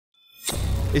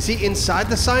Is he inside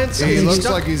the science? He looks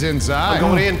like he's inside. I'm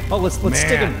going in. Oh, let's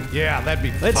stick him. Yeah, that'd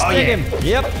be Let's stick him.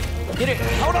 Yep. Get it.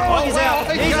 Hold on. He's out.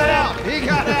 He He's got out. out. He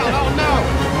got out. Oh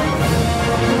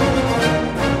no.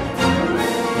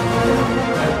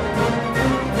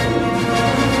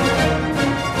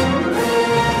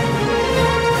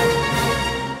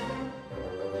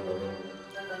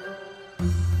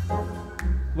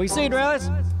 We seen, Riley?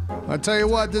 I tell you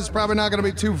what, this is probably not gonna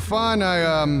be too fun.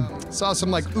 I saw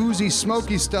some like oozy,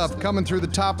 smoky stuff coming through the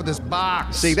top of this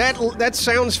box. See, that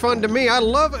sounds fun to me. I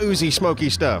love oozy, smoky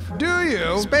stuff. Do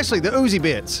you? Especially the oozy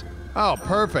bits. Oh,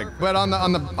 perfect. But on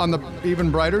the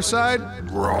even brighter side,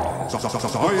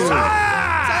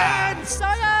 Science!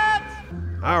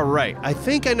 All right, I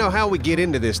think I know how we get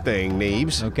into this thing,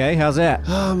 Neebs. Okay, how's that?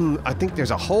 I think there's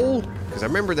a hole, because I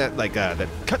remember that, like, that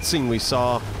cutscene we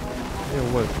saw.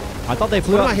 I thought they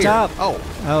flew What am up I the hearing? top.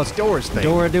 Oh, it's Dora's thing.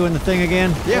 Dora doing the thing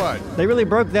again? Yeah. What? They really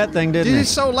broke that thing, didn't It's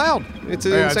they? so loud. It's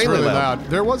Yeah, insanely it's really loud. loud.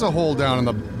 There was a hole down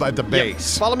at the Yep,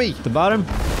 base. follow me. The bottom?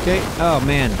 Okay. Oh,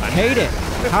 man. I hate it.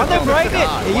 How'd they break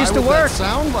God, it? It why used to would that work.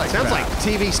 sound like Sounds that? like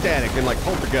TV static and like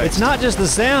poltergeist. It's not just the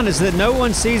sound, it's that no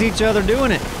one sees each other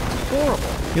doing it. horrible.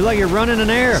 You're like you're running in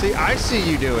air. See, I see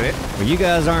you doing it. Well, you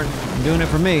guys aren't doing it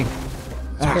for me.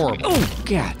 It's horrible. Oh,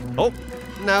 God. Oh,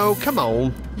 no, come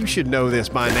on. You should know this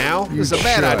by now. This is a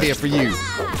bad should. idea for you.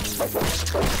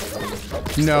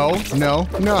 No.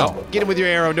 Oh, get him with your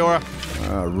arrow, Dora.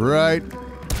 All right.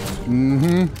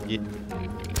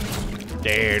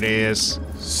 There it is.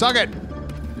 Suck it.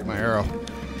 Get my arrow.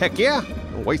 Heck yeah.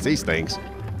 Don't waste these things.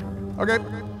 Okay.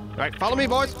 All right, follow me,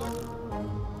 boys.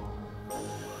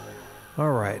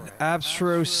 All right,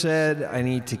 Abstro said I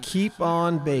need to keep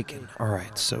on baking. All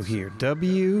right, so here,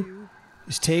 W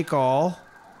is take all.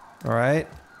 All right,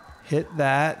 hit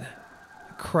that,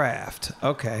 craft.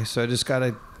 Okay, so I just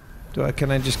gotta,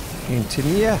 can I just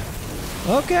continue? Yeah,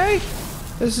 okay,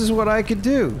 this is what I could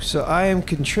do. So I am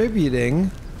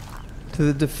contributing to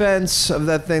the defense of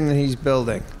that thing that he's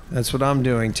building. That's what I'm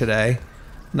doing today.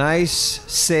 Nice,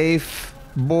 safe,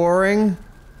 boring.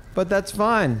 But that's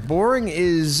fine. Boring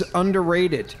is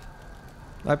underrated.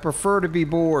 I prefer to be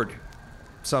bored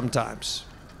sometimes.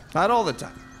 Not all the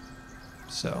time.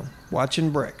 So, watching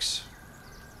bricks.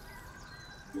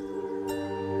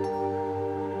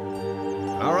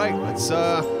 All right, let's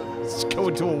go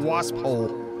into a wasp hole.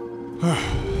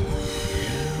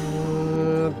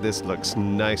 This looks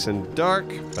nice and dark,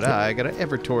 but I got an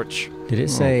Evertorch. Did it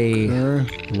say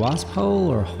wasp hole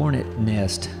or hornet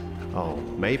nest? Oh,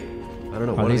 maybe. I don't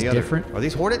know. Are One or these the other. different? Are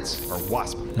these hornets or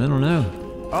wasp? I don't know.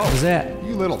 Oh, What is that?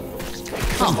 You little.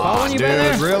 Come on, Dude, you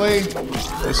there? really?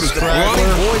 This is the Brawny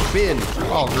Boy bin.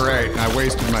 Oh, great. I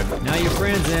wasted my. Now your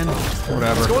friend's in.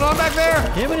 Whatever. What's going on back there?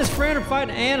 Him and his friend are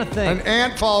fighting Anna thing. An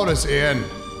ant followed us in.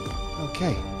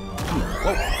 Okay.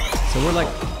 So we're like,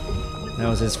 that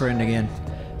was his friend again.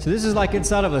 So this is like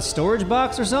inside of a storage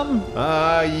box or something?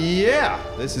 Yeah.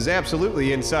 This is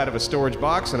absolutely inside of a storage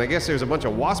box, and I guess there's a bunch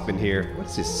of wasp in here.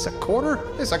 What's this, a quarter?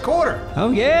 It's a quarter.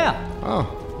 Oh yeah,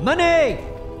 Oh. money.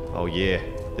 Oh, yeah.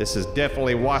 This is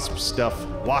definitely wasp stuff.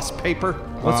 Wasp paper.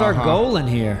 What's our goal in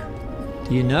here?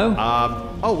 Do you know?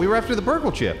 Oh, we were after the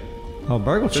burgle chip. Oh,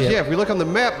 burgle So, chip. yeah, if we look on the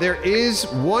map, there is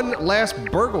one last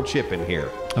burgle chip in here.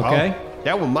 Okay.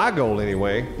 That was my goal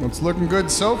anyway. It's looking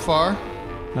good so far.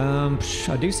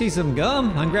 I do see some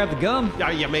gum. I can grab the gum.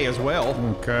 Yeah, you may as well.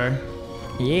 Okay.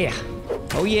 Yeah.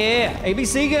 Oh yeah,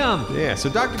 ABC gum. Yeah, so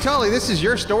Dr. Tully, this is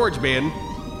your storage bin.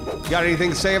 Got anything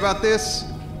to say about this?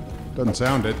 Doesn't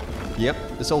sound it. Yep,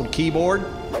 this old keyboard.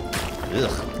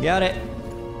 Ugh. Got it.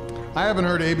 I haven't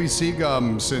heard ABC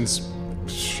gum since,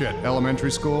 shit,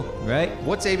 elementary school. Right.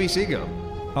 What's ABC gum?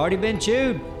 Already been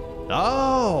chewed.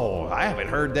 Oh, I haven't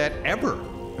heard that ever.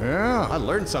 I Yeah.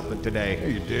 learned something today.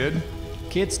 You did.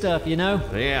 Kid stuff, you know.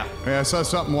 Yeah. Yeah, I saw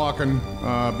something walking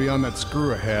beyond that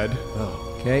screw ahead.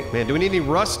 Okay. Man, do we need any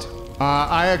rust?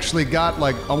 I actually got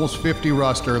like almost 50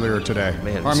 rust earlier today.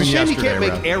 Man, Or, I it's a mean, shame you yesterday, can't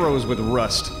make rather. arrows with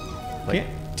rust. Like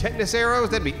Can't- tetanus arrows?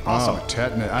 That'd be awesome. Oh,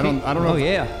 tetanus. I don't know Oh, if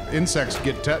yeah. insects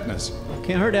get tetanus.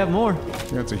 Can't hurt to have more.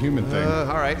 That's a human thing.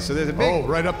 All right, so there's a big... Oh,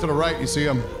 right up to the right, you see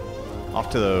them. Off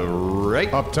to the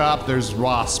right. Up top, there's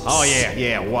wasps. Oh,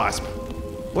 yeah, wasp.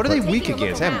 What are they weak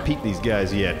against? I haven't peeked these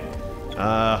guys yet.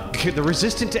 They're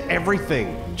resistant to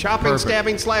everything. Chopping, Perfect.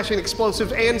 stabbing, slashing,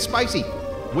 explosives, and spicy.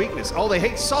 Weakness. Oh, they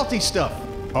hate salty stuff.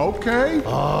 Okay.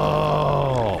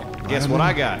 Oh. Guess what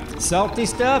I got? Salty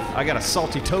stuff. I got a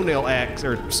salty toenail axe,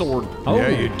 or sword. Oh, Yeah,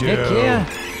 you do. Heck yeah.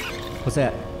 What's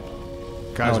that?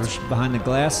 Guys, Oh, it's behind the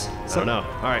glass. I don't know.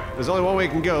 All right, there's only one way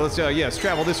we can go. Let's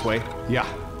travel this way. yeah.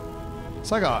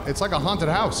 It's like a haunted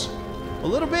house. A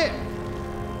little bit.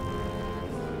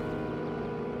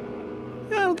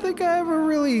 think I ever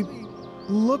really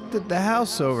looked at the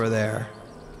house over there.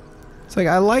 It's like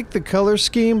I like the color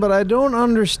scheme, but I don't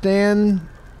understand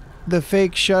the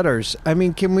fake shutters. I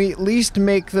mean, can we at least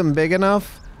make them big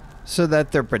enough so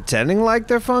that they're pretending like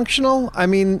they're functional? I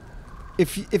mean,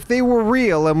 if they were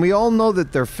real, and we all know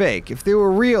that they're fake, if they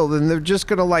were real, then they're just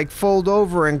gonna like fold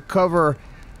over and cover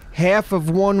half of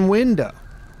one window.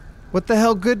 What the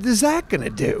hell good is that gonna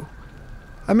do?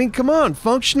 I mean, come on,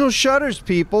 functional shutters,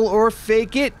 people, or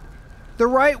fake it the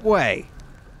right way.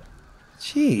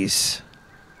 Jeez.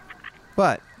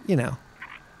 But, you know,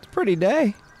 it's a pretty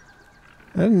day.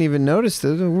 I didn't even notice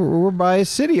that we're by a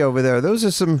city over there. Those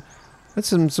are that's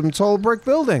some tall brick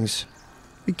buildings.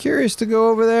 Be curious to go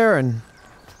over there and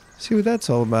see what that's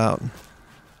all about.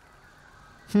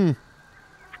 I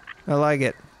like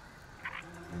it.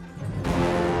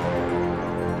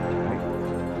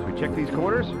 We check these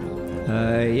corners?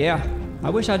 Yeah. I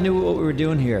wish I knew what we were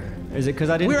doing here. Is it because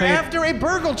I didn't We're pay... after a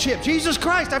burgle chip. Jesus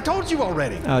Christ, I've told you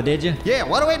already. Oh, did you? Yeah,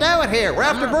 what are we doing here? We're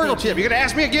after burgle chip. You gonna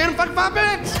ask me again in fucking 5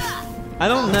 minutes? I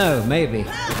don't know. Maybe.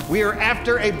 We are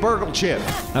after a burgle chip.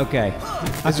 Okay.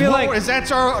 I feel like...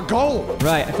 That's our goal.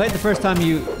 Right. I played the first time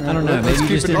you... I don't know. Let's Maybe you keep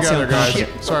just it didn't together, sound guys.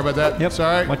 confident. Sorry about that. Yep.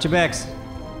 Sorry. Watch your backs.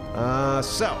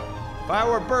 So, if I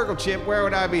were a burgle chip, where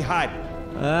would I be hiding?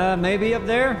 Maybe up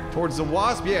there? Towards the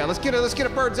wasp? Yeah, let's get a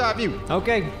bird's eye view.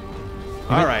 Okay.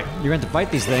 All right. You're going to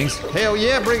fight these things. Hell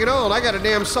yeah, bring it on. I got a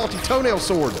damn salty toenail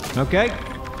sword. Okay.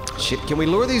 Shit, can we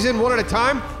lure these in one at a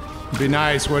time? Be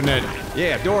nice, wouldn't it?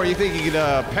 Yeah, Dora, you think you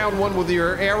could pound one with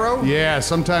your arrow? Yeah,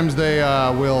 sometimes they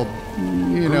will,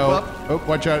 you know. up. Oh,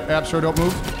 watch out, Absro, don't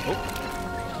move.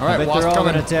 Oh. All right, bet wasp they're all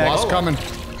coming. gonna attack. Wasp Oh. coming.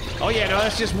 Oh yeah, no,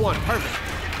 that's just one. Perfect.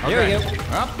 There we go.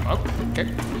 Up, okay.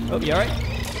 Oh, you all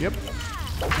right? Yep.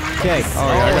 Okay.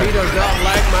 Oh, yeah, I got he it. does not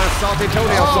like my salty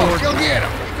toenail Oh, sword. go get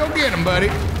him. Go get him, buddy.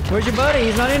 Where's your buddy?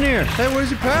 He's not in here. Hey,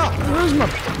 where's your pal? Where's my...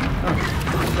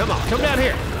 Come on, come down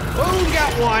here. Oh,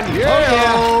 got one.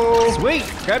 Yeah. Oh, Sweet.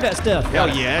 Grab that stuff. Hell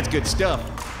yeah, that's good stuff.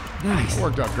 Nice.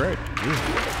 Worked out great.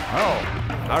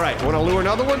 Oh, All right, want to lure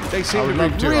another one? They I seem would to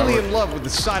love be to. really I would- in love with the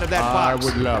side of that I box.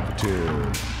 would love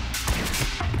to.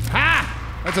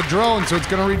 Ha! That's a drone, so it's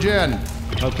gonna regen.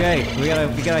 Okay. We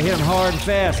gotta hit him hard and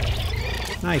fast.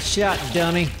 Nice shot,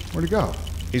 dummy. Where'd he go?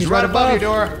 He's right above you,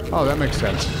 Dora. Oh, that makes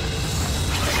sense.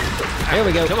 There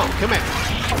we go. Come on, come at me.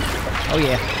 Oh,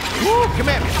 yeah. Woo, come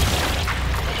at me.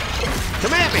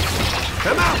 Come at me.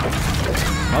 Come out.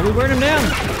 Are we wearing him down?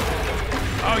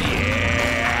 Oh,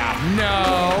 yeah.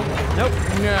 No. Nope.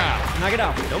 No. Knock it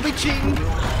off. Don't be cheating.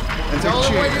 That's the Big only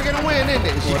way cheater. you're gonna win, isn't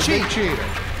it? Is you What a cheat. big cheater.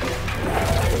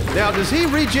 Now, does he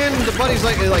regen the buddies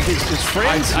like his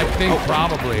friends? I think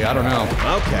probably. I don't know.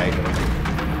 Okay.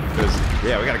 'Cause,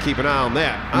 yeah, we got to keep an eye on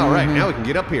that. All right, now we can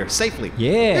get up here safely.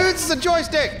 Yeah. Dude, it's a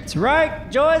joystick. That's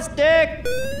right. Joystick.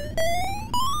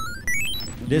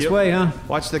 This Yep. way, huh?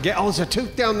 Watch the gate. Oh, there's a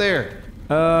tooth down there.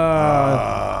 We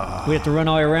have to run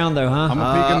all the way around, though, huh? I'm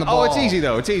a peek in the ball. Oh, it's easy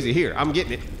though. It's easy. Here, I'm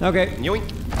getting it. Okay. Yoink.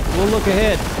 We'll look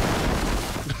ahead.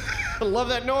 I love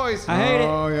that noise. I hate it.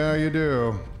 Oh, yeah, you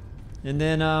do. And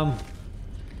then,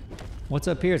 what's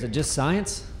up here? Is it just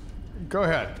science? Go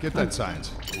ahead. Get that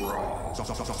science.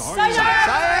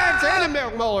 Science and a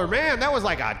milk molar, man. That was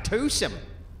like a twosome.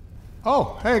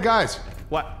 Oh, hey, guys.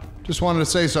 What? Just wanted to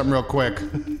say something real quick.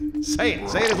 Say it.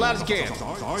 Say it as loud as you can.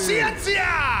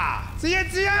 Ciencia!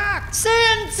 Ciencia!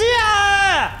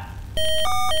 Ciencia!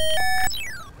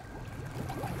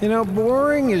 You know,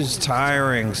 boring is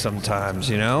tiring sometimes,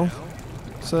 you know?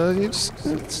 So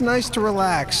it's nice to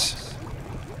relax.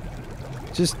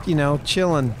 Just, you know,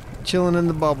 chilling in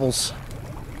the bubbles.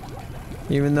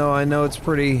 Even though I know it's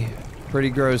pretty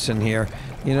gross in here.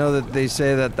 You know that they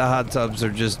say that the hot tubs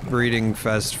are just breeding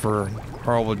fest for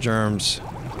horrible germs.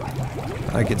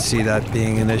 I could see that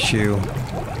being an issue.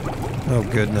 Oh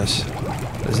goodness.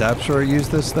 Does Absor use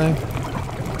this thing?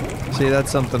 See,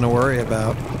 that's something to worry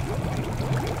about.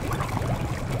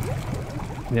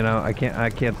 You know, I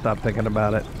can't stop thinking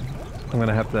about it. I'm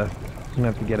gonna have to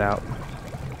get out.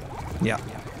 Yeah.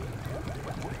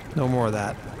 No more of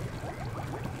that.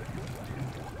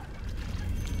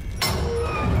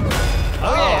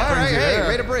 Oh, yeah. All right. you Hey, there.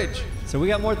 made a bridge. So we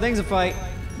got more things to fight.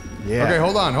 Yeah. Okay,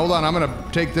 hold on. I'm gonna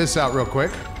take this out real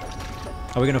quick.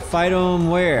 Are we gonna fight them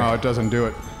where? Oh, it doesn't do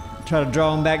it. Try to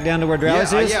draw them back down to where Yeah,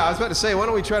 Dralis is? yeah, I was about to say, why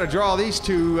don't we try to draw these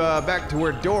two back to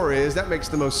where Dora is? That makes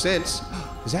the most sense.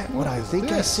 Is that what I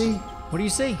think I this? see? What do you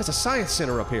see? That's a science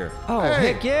center up here. Oh,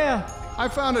 Hey. heck yeah. I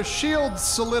found a shield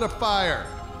solidifier.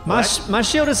 My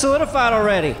shield is solidified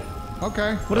already.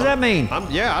 Okay. What does that mean?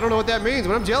 Yeah, I don't know what that means,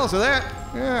 but I'm jealous of that.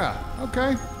 Yeah.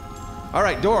 Okay. All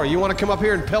right, Dora, you want to come up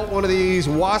here and pelt one of these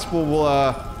wasps? We'll,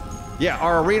 Yeah,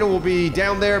 our arena will be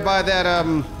down there by that,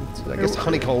 I guess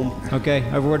honeycomb. Okay,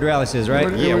 over where Dralis is,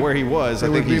 right? Yeah, where he was. I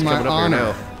think he's coming up here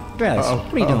now. Dralis,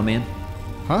 what are you doing, man?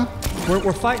 Huh?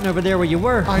 We're fighting over there where you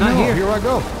were, I not know. here. Here I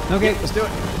go. Okay. Let's do it.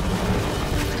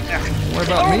 What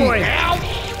about me? Boy.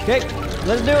 Okay,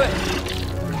 let's do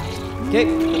it. Okay,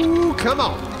 Ooh, come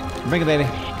on. bring it, baby.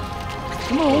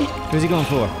 Come on. Who's he going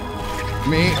for?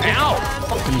 Me. Ow!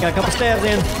 Got a couple stabs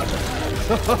in.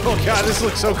 Oh god, this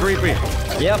looks so creepy.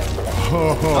 Yep.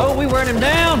 Oh, we wearing him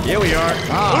down. Yeah, we are.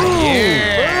 Oh,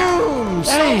 yeah. Boom!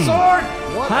 Dang. Sword!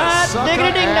 What Hot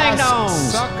diggity ding dang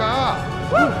dongs.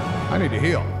 Sucker. I need to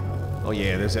heal. Oh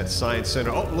yeah, there's that science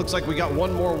center. Oh, looks like we got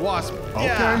one more wasp. Okay.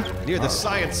 Yeah, near the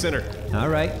science center. All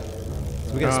right.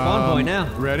 We got a spawn point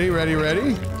now. Ready?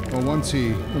 Well, once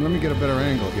he... Well, let me get a better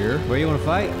angle here. Where you want to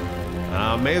fight?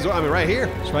 May as well. I mean, right here.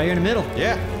 It's right here in the middle.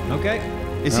 Yeah. Okay.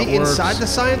 Is That he works. inside the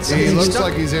science center? He Is he looks stuck?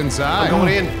 like he's inside. I'm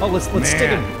going in. Oh, let's stick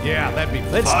him. Yeah, that'd be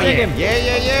Let's fun. stick him.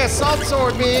 Yeah. Salt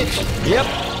sword, bitch. Yep.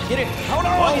 Get it. Hold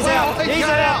on. Oh, He's wow, out. He He's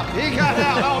got out. out. He got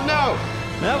out. Oh no.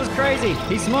 That was crazy.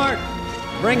 He's smart.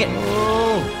 Bring it.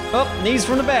 Oh, knees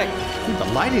from the back. Dude, the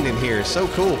lighting in here is so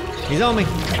cool. He's on me.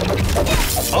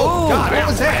 Oh god, what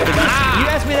was that? You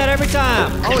ask me that every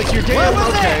time. Oh, it's your What damn. was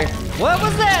Okay. that? What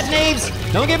was that, Neebs?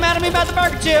 Don't get mad at me about the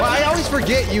burger chip. Well, I always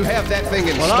forget you have that thing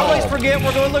installed. Well, I always forget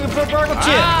we're going looking for a burger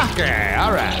chip. Okay,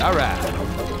 all right.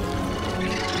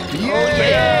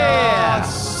 Yeah.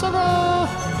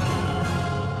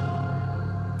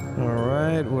 All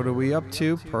right, what are we up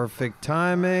to? Perfect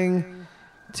timing.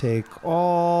 Take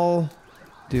all.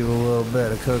 Do a little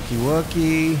bit of cookie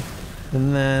wookie.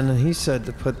 And then he said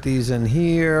to put these in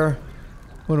here.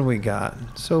 What do we got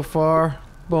so far?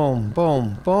 Boom,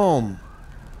 boom, boom.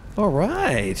 All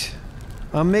right.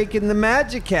 I'm making the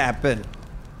magic happen.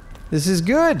 This is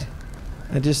good.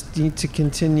 I just need to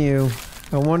continue.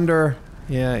 I wonder,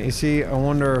 yeah, you see, I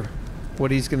wonder what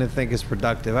he's going to think is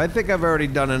productive. I think I've already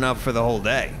done enough for the whole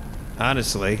day.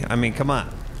 Honestly. I mean, come on.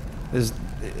 There's,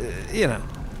 you know,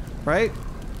 right?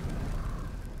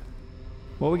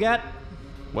 What we got?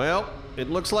 Well, it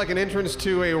looks like an entrance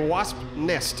to a wasp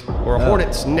nest or a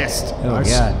hornet's nest. Oh, I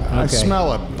God. Okay.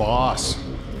 smell a boss.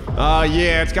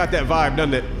 Yeah, it's got that vibe,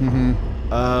 doesn't it?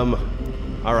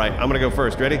 Mm-hmm. All right, I'm gonna go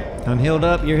first. Ready? I'm healed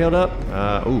up. You're healed up.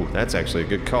 Ooh, that's actually a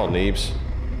good call, Neebs.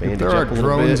 If Bandage there are up a little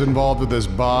drones bit. involved with this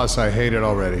boss, I hate it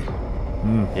already.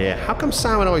 Yeah, how come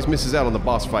Simon always misses out on the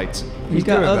boss fights? He's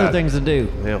got good at other that. things to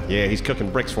do. Well, yeah, he's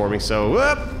cooking bricks for me, so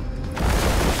whoop!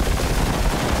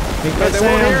 Think But that they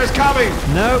won't hear sound? us coming!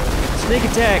 Nope. Sneak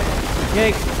attack.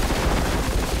 Okay.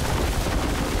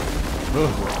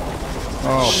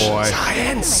 Oh boy.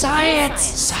 Science.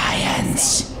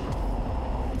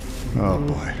 Oh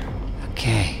boy.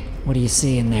 Okay. What do you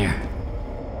see in there?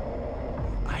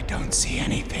 I don't see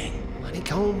anything.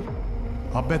 Honeycomb?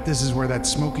 I'll bet this is where that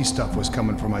smoky stuff was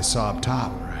coming from I saw up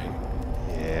top. Right.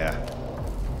 Yeah.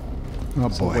 Oh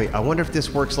So boy. wait, I wonder if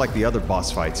this works like the other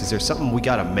boss fights. Is there something we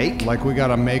gotta make? Like we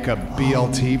gotta make a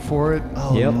BLT for it?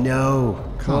 Oh Yep.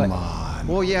 no. Come on.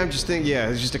 Well, yeah, I'm just thinking, yeah,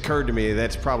 it just occurred to me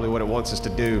that's probably what it wants us to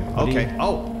do. do Okay. you-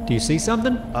 Oh, Do you see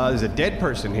something? there's a dead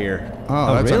person here.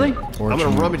 Oh, that's really? I'm unfortunate.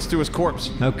 gonna rummage through his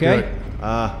corpse. Okay.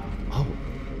 Oh,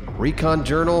 recon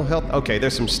journal, health. Okay,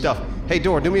 there's some stuff. Hey,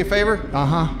 Dora, do me a favor.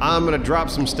 Uh-huh. I'm gonna drop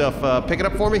some stuff. Pick it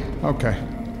up for me. Okay.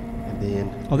 And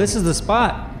then, Oh, this is the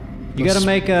spot. You got to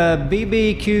make a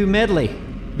BBQ medley.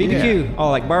 BBQ. Oh,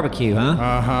 like barbecue, huh?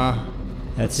 Uh-huh.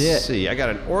 That's let's it. see. I got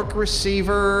an orc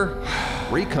receiver,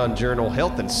 recon journal,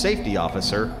 health and safety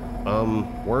officer.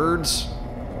 Words,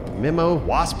 memo,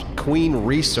 wasp queen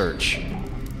research.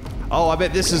 Oh, I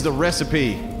bet this is the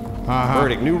recipe.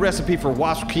 Verdict. New recipe for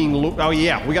wasp queen lure. Oh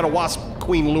yeah, we got a wasp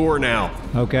queen lure now.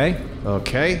 Okay.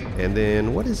 Okay, and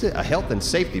then what is it? A health and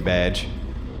safety badge.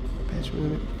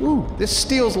 Ooh, this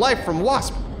steals life from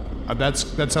wasp.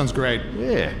 That sounds great.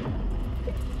 Yeah.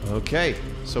 Okay,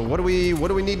 so what do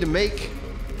we need to make?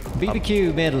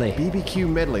 BBQ medley. BBQ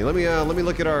medley. Let me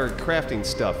look at our crafting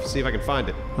stuff. See if I can find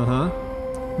it.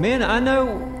 Man, I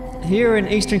know here in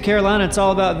Eastern Carolina it's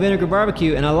all about vinegar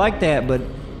barbecue, and I like that, but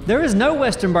there is no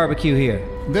Western barbecue here.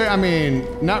 I mean,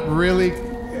 not really.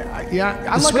 Yeah, I The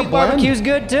like a sweet blend. barbecue's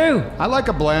good too. I like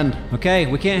a blend. Okay,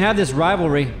 we can't have this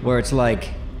rivalry where it's like,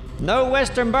 no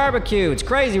Western barbecue. It's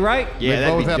crazy, right? Yeah, They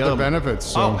that'd both be have their dumb. benefits,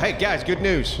 so- Oh, hey guys, good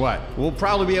news. What? We'll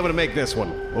probably be able to make this one.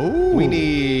 Ooh. We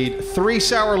need 3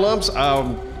 sour lumps,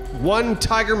 1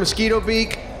 tiger mosquito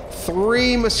beak,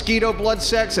 3 mosquito blood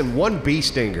sacks, and 1 bee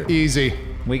stinger. Easy.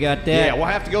 We got that. Yeah, we'll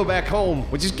have to go back home,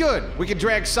 which is good. We can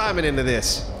drag Simon into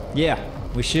this. Yeah,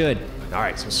 we should. All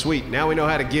right, so sweet. Now we know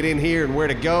how to get in here and where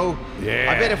to go.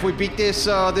 Yeah. I bet if we beat this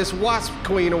this wasp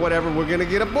queen or whatever, we're gonna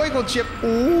get a boigle chip.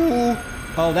 Ooh.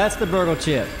 Oh, that's the burgle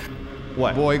chip.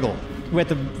 What? Boigle. We have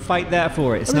to fight that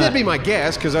for it. It's I mean, not... that'd be my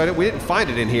guess because we didn't find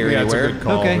it in here Yeah, it's a anywhere. good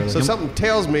call. Okay. really. So something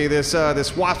tells me this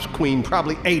this wasp queen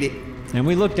probably ate it. And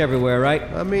we looked everywhere, right?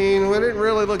 I mean, we didn't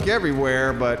really look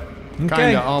everywhere, but Okay.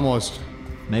 Kinda, almost.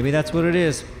 Maybe that's what it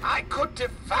is. I could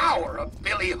devour a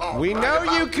billy hog. we right know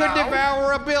you about could now.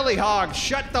 devour a billy hog.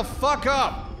 Shut the fuck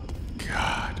up.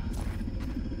 God.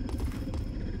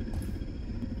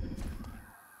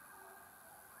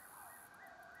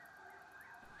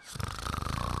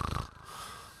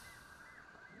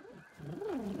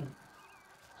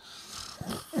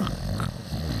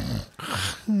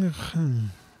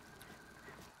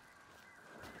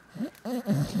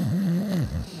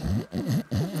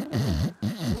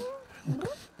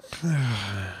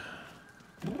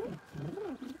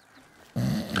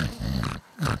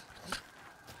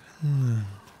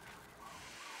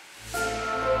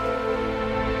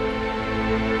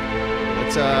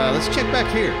 Let's check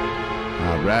back here.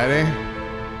 Alrighty.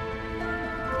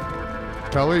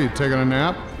 Tully, you taking a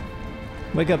nap?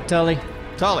 Wake up, Tully.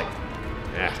 Tully.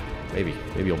 Yeah, maybe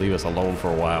you'll leave us alone for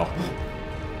a while.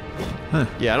 Huh.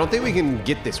 Yeah, I don't think we can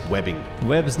get this webbing.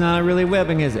 Web's not really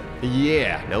webbing, is it?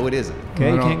 Yeah, no it isn't.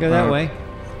 Okay, you No, can't go that no. way.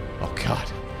 Oh God.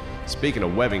 Speaking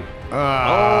of webbing.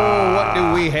 Oh, what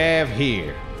do we have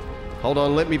here? Hold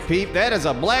on, let me peep. That is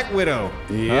a black widow.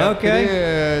 Yep, Okay. it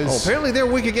is. Oh, apparently they're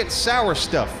weak again's sour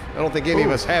stuff. I don't think any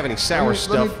of us have any sour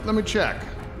stuff. Let me check.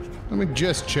 Let me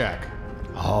just check.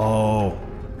 Oh,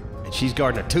 and she's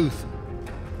guarding a tooth.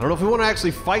 I don't know if we want to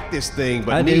actually fight this thing,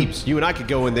 but I do. Neebs, you and I could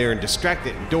go in there and distract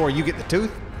it. Dora, you get the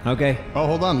tooth? Okay. Oh,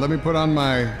 hold on. Let me put on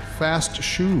my fast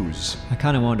shoes. I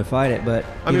kind of wanted to fight it, but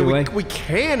I either mean, way, we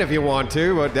can if you want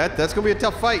to, but that's going to be a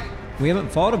tough fight. we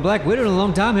haven't fought a Black Widow in a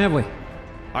long time, have we? All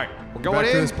right, we're going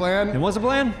Back to in. this plan. And what's the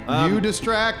plan? You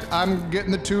distract. I'm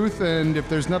getting the tooth, and if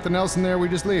there's nothing else in there, we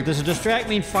just leave. Does it distract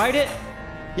mean fight it?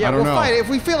 Yeah, I don't we'll know. fight it. If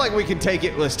we feel like we can take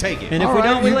it, let's take it. And if All we right,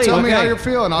 don't, we you leave. tell me Okay. how you're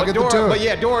feeling. I'll But get Dora, the tooth. But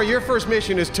yeah, Dora, your first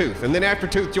mission is tooth, and then after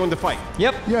tooth, join the fight.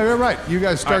 Yep. Yeah, you're right. You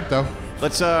guys start though.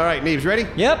 Let's, all right, Neebs, ready?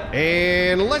 Yep.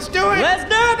 And let's do it! Let's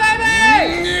do it,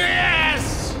 baby!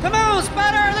 Yes! Come on,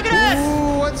 Spider! Look at this!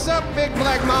 Ooh, what's up, big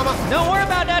black mama? Don't worry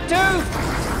about that tooth.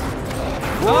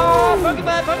 Oh, pokey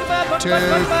butt, pokey butt, pokey butt,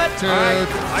 pokey butt. Tooth, All right,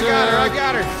 I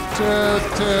got her. Tooth,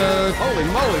 tooth. Holy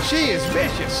moly, she is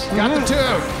vicious. Got the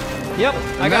tooth. Yep,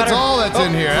 I And got that's her. all that's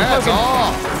in here. I'm That's poking.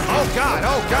 all. Oh God,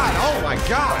 oh God, oh my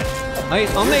God. Hey,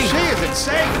 on me. She is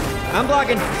insane. I'm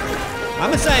blocking.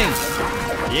 I'm insane.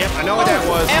 Yep, I know what that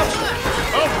was. Ouch.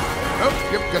 Oh,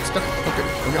 yep, got stuck. Okay,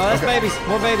 okay, Oh, that's okay. babies.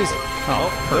 More babies. Oh,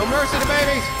 no mercy to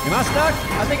babies. Am I stuck?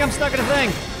 I think I'm stuck in a thing.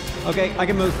 Okay, I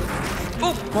can move.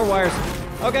 Oop, more wires.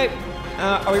 Okay,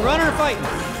 are we running or fighting?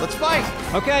 Let's fight.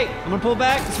 Okay, I'm gonna pull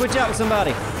back and switch out with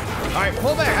somebody. All right,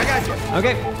 pull back. I got you.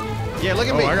 Okay, Yeah, look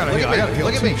at Oh, me. I gotta look heal. at I me. gotta heal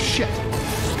Look at too. me. Shit.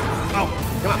 Oh,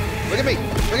 come on. Look at me.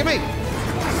 Look at me.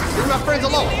 Leave my friends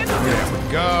alone. There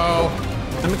we go.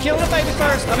 I'm gonna kill the baby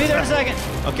first. I'll be there in a second.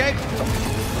 Okay?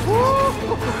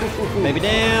 Baby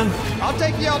down. I'll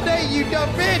take you all day, you dumb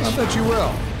I bitch. bet you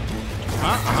will.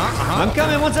 I'm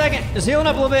coming. 1 second. Just healing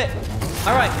up a little bit.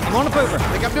 All right, I'm on the pooper.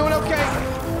 Think I'm doing okay?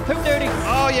 Poop duty.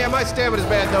 Oh yeah, my stamina's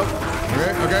bad though.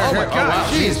 Okay, okay, Oh my okay. God, wow.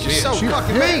 she is just so She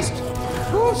fucking mean. pissed.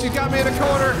 Woo, she got me in a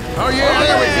corner. Oh yeah,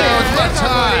 there we go. It's about That's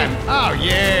our time. Oh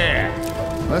yeah.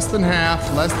 Less than half.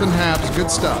 Less than half. It's good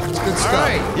stuff. It's good stuff.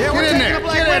 right. Yeah, we're Get in taking there. a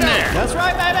Black Get in Widow. there. That's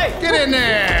right, baby. Get in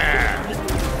there.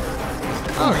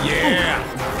 Oh yeah.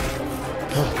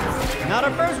 Not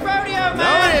our first rodeo, No,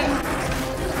 man. it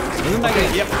didn't. Moving back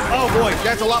in. Yep. Oh boy,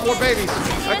 that's a lot more babies.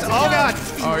 That's, oh God.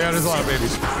 Oh yeah, there's a lot of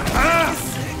babies.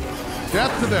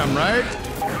 Death to them, right?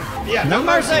 Yeah, No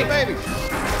mercy. to babies.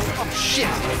 Oh shit.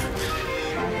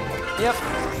 Yep.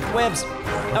 Webs.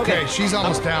 Okay, she's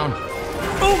almost down.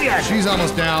 Oh yeah. She's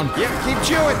almost down. Yep, keep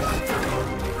chewing.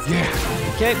 Yeah.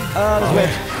 Okay. There's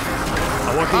webs.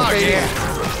 I want these Oh babies. yeah.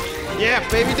 Yeah,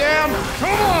 baby down. Come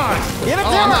on. Give it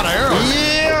Oh, to I'm her. out of arrows.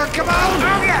 Yeah, come on.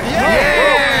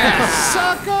 Yeah.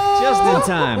 Sucker. Just in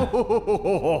time.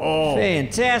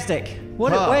 Fantastic.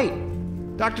 What? Huh.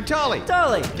 Wait, Dr. Tully,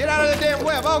 Tully. get out of the damn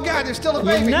web. Oh God, there's still a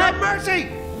baby. nut. No mercy.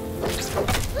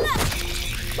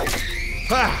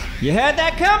 Ah, You had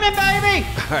that coming, baby.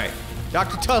 all right.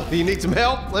 Dr. Tully, you need some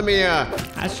help? Let me,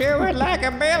 I sure would like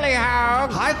a billy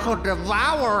hog. I could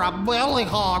devour a billy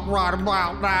hog right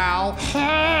about now.